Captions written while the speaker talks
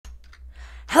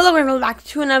Hello and welcome back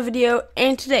to another video,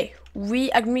 and today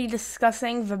we are going to be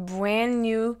discussing the brand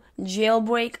new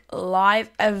Jailbreak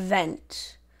live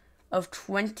event of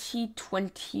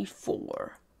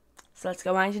 2024. So let's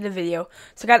go right into the video.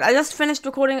 So guys, I just finished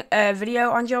recording a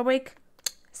video on Jailbreak,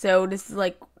 so this is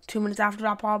like 2 minutes after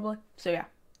that probably, so yeah.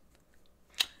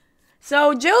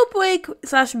 So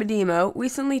Jailbreak/Medemo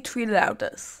recently tweeted out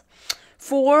this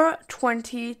for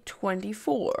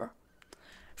 2024.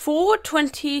 For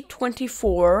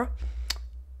 2024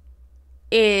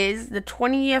 is the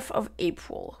 20th of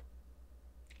April.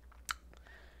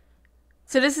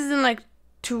 So this is in like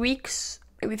 2 weeks,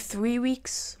 maybe 3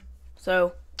 weeks.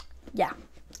 So, yeah.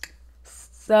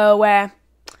 So,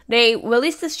 they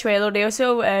released this trailer. They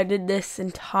also did this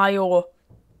entire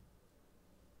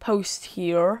post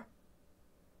here.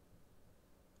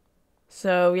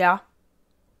 So, yeah.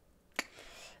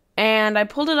 And I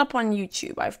pulled it up on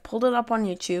YouTube. I've pulled it up on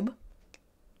YouTube. And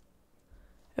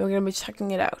we're going to be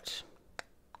checking it out.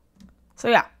 So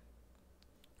yeah.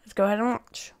 Let's go ahead and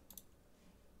watch.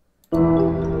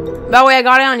 By the way, I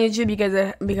got it on YouTube because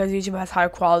YouTube has higher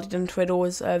quality than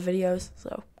Twitter's videos.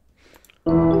 So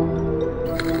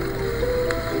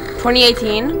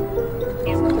 2018.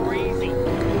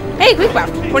 Hey,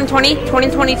 Quickcraft. 2020,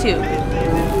 2022.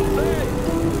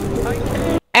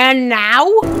 And now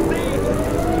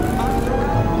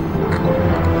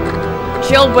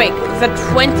Jailbreak, the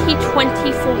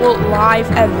 2024 live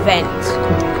event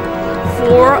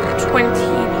for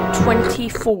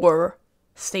 2024.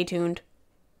 Stay tuned.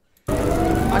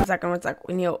 One second.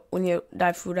 When you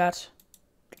dive through that.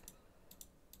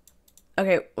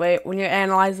 Okay, wait. When you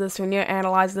analyze this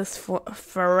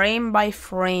frame by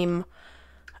frame.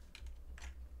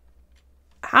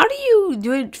 How do you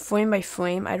do it frame by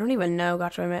frame? I don't even know.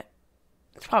 Got to admit,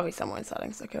 it's probably somewhere in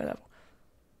settings. Okay, whatever.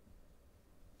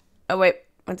 Oh, wait.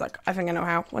 One sec. I think I know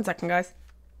how. 1 second, guys.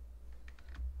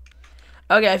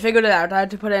 Okay, I figured it out. I had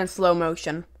to put it in slow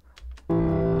motion.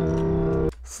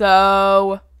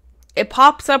 So, it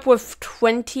pops up with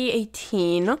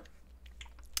 2018.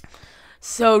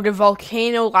 So, the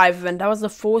Volcano live event. That was the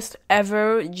first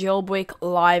ever Jailbreak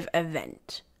live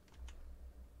event.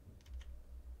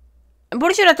 I'm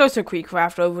pretty sure that's also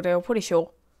Creekcraft over there. Pretty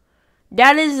sure.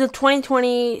 That is the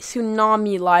 2020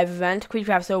 Tsunami live event.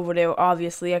 Creekcraft's over there,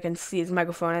 obviously. I can see his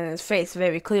microphone and his face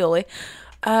very clearly.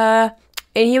 And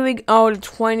here we go, the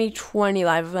 2020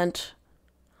 live event.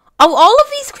 Oh, all of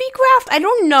these Creekcraft? I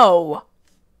don't know.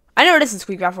 I know this is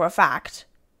Creekcraft for a fact.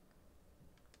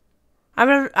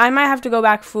 I might have to go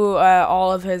back through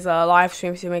all of his live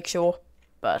streams to make sure.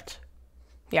 But,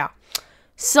 yeah.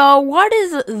 So, what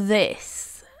is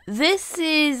this? This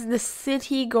is the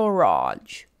City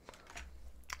Garage.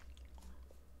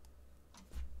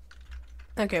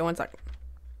 Okay, 1 second.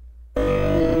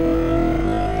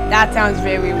 That sounds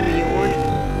very weird.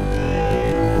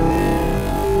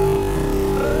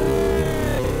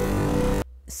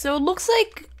 So it looks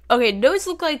like, okay, those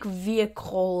look like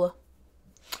vehicle,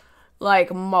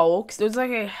 like marks. Those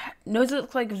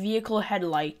look like vehicle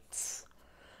headlights.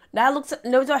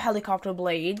 Those are helicopter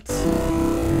blades.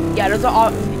 Yeah, those are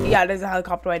all. Yeah, there's a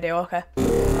helicopter right there. Okay.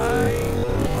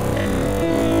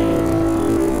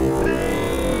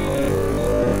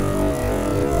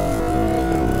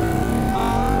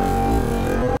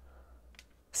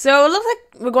 So, it looks like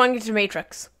we're going into the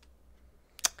Matrix.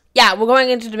 Yeah, we're going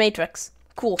into the Matrix.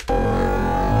 Cool.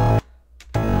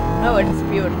 Oh, it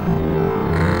disappeared.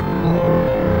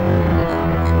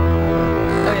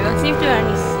 Okay, let's see if there are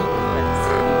any secrets.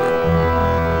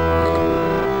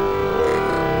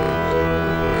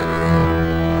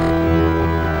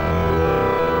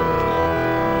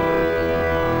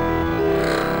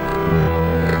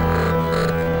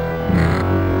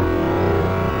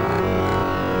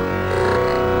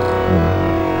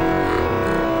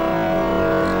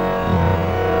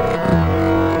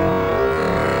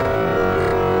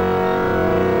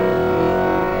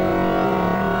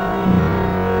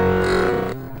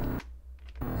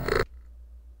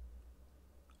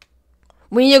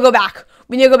 We need to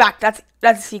go back. That's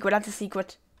a secret. That's a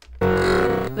secret.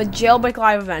 The Jailbreak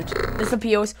live event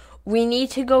disappears. We need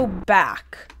to go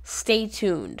back. Stay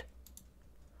tuned.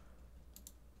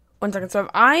 1 second. So if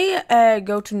I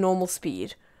go to normal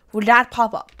speed, would that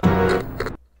pop up?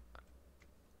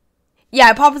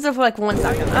 Yeah, it pops up for like 1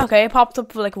 second. Okay, it pops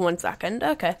up for like 1 second.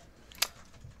 Okay.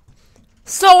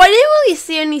 So I didn't really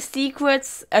see any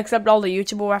secrets except all the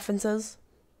YouTuber references.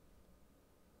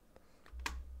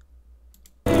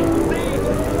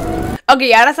 Okay,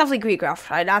 yeah, that's definitely Creekcraft.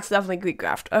 Right? That's definitely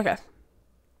Creekcraft. Okay.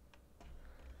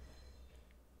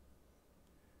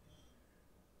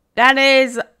 That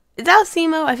is that a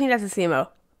Simo? I think that's a Simo.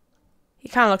 He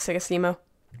kind of looks like a Steamo.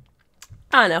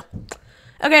 I don't know.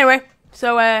 Okay, anyway.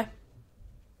 So,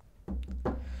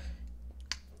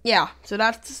 yeah. So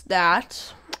that's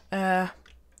that. Let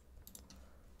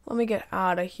me get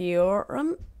out of here.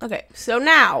 Okay, so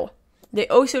now, they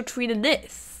also tweeted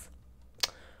this.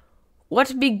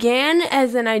 What began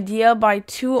as an idea by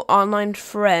two online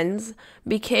friends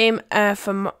became a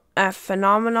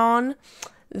phenomenon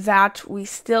that we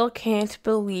still can't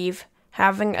believe.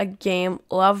 Having a game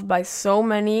loved by so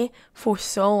many for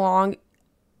so long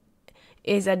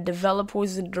is a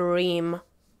developer's dream.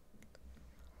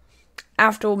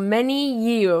 After many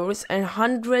years and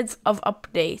hundreds of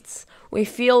updates, we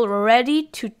feel ready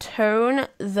to turn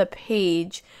the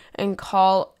page and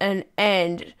call an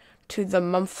end to the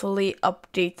monthly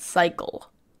update cycle.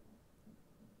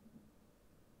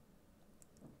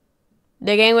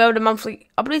 They're getting rid of the monthly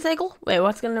update cycle? Wait,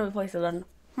 what's going to replace it then?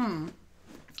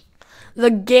 The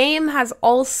game has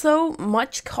also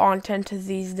much content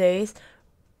these days.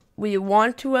 We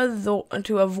want to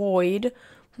avoid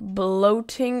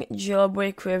bloating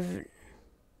Jailbreak with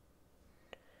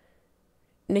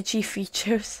niche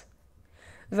features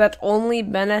that only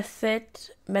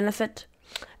benefit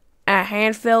a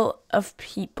handful of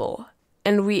people,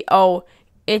 and we are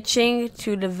itching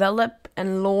to develop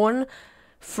and learn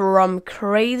from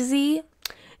crazy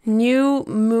new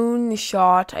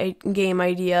moonshot game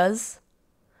ideas.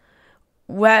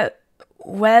 Whether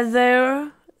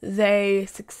they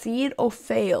succeed or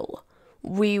fail,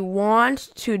 we want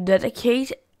to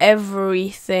dedicate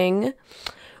everything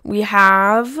we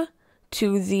have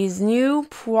to these new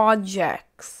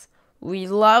projects. We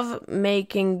love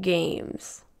making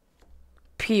games.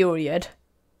 Period.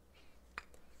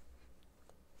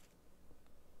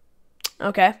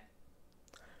 Okay.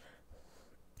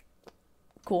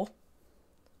 Cool.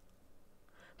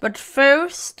 But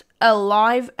first, a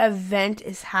live event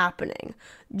is happening.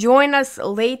 Join us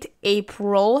late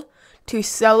April to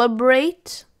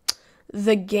celebrate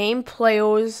the game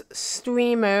players,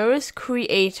 streamers,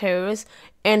 creators,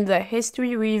 and the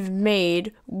history we've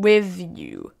made with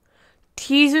you.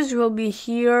 Teasers will be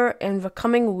here in the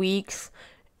coming weeks,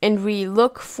 and we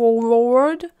look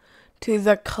forward to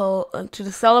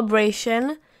the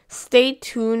celebration. Stay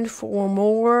tuned for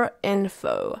more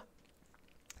info.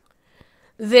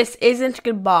 This isn't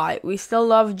goodbye. We still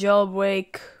love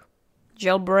Jailbreak.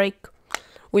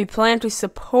 We plan to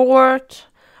support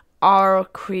our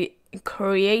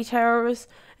creators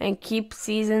and keep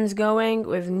seasons going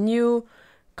with new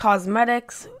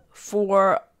cosmetics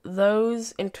for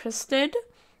those interested.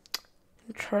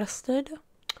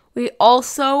 We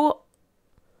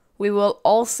will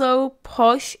also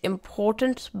push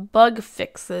important bug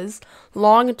fixes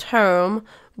long term.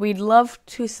 We'd love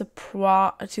to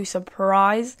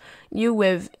surprise you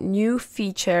with new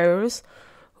features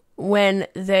when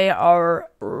they are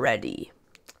ready.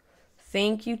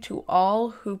 Thank you to all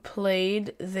who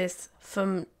played this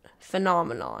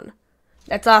phenomenon.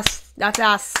 That's us. That's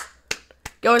us.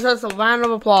 Give us a round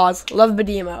of applause. Love the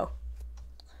demo.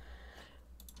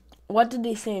 What did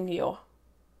they say in here?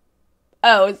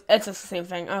 Oh, it's just the same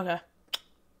thing. Okay.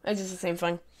 It's just the same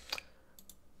thing.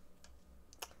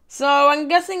 So, I'm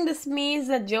guessing this means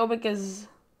that Jailbreak is...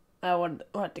 Oh,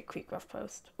 what did Creekcraft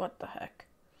post? What the heck?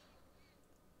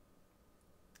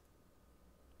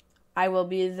 I will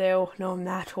be there no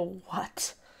matter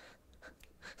what.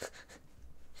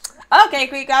 Okay,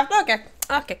 Creekcraft. Okay,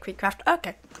 Creekcraft.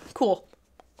 Okay, cool.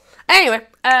 Anyway,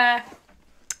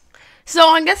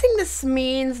 so I'm guessing this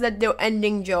means that they're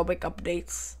ending Jailbreak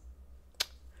updates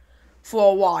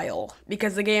for a while,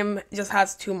 because the game just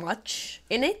has too much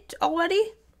in it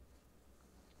already.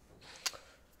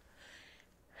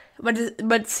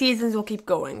 But seasons will keep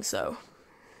going, so.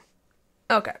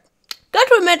 Okay. Got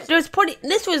to admit,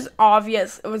 this was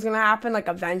obvious it was gonna happen, like,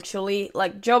 eventually.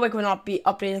 Like, Jailbreak would not be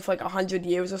updated for, like, 100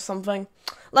 years or something.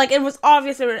 Like, it was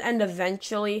obvious it would end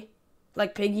eventually,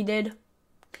 like Piggy did.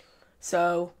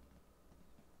 So,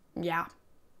 yeah.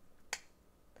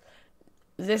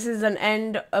 This is an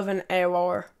end of an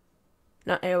era.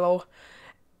 Not era.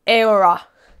 Era.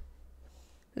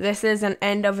 This is an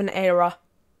end of an era.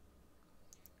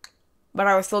 But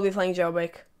I will still be playing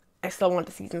Jailbreak. I still want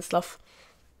the season stuff.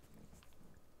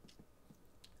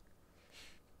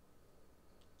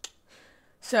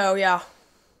 So, yeah.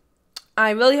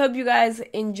 I really hope you guys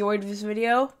enjoyed this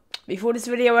video. Before this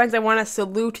video ends, I want to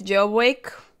salute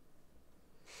Jailbreak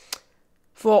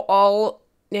for all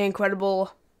the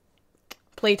incredible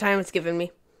playtime it's given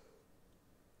me.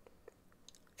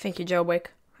 Thank you, Jailbreak.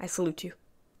 I salute you.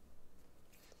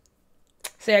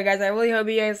 So yeah, guys, I really hope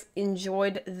you guys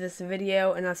enjoyed this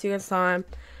video, and I'll see you next time.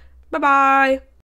 Bye-bye!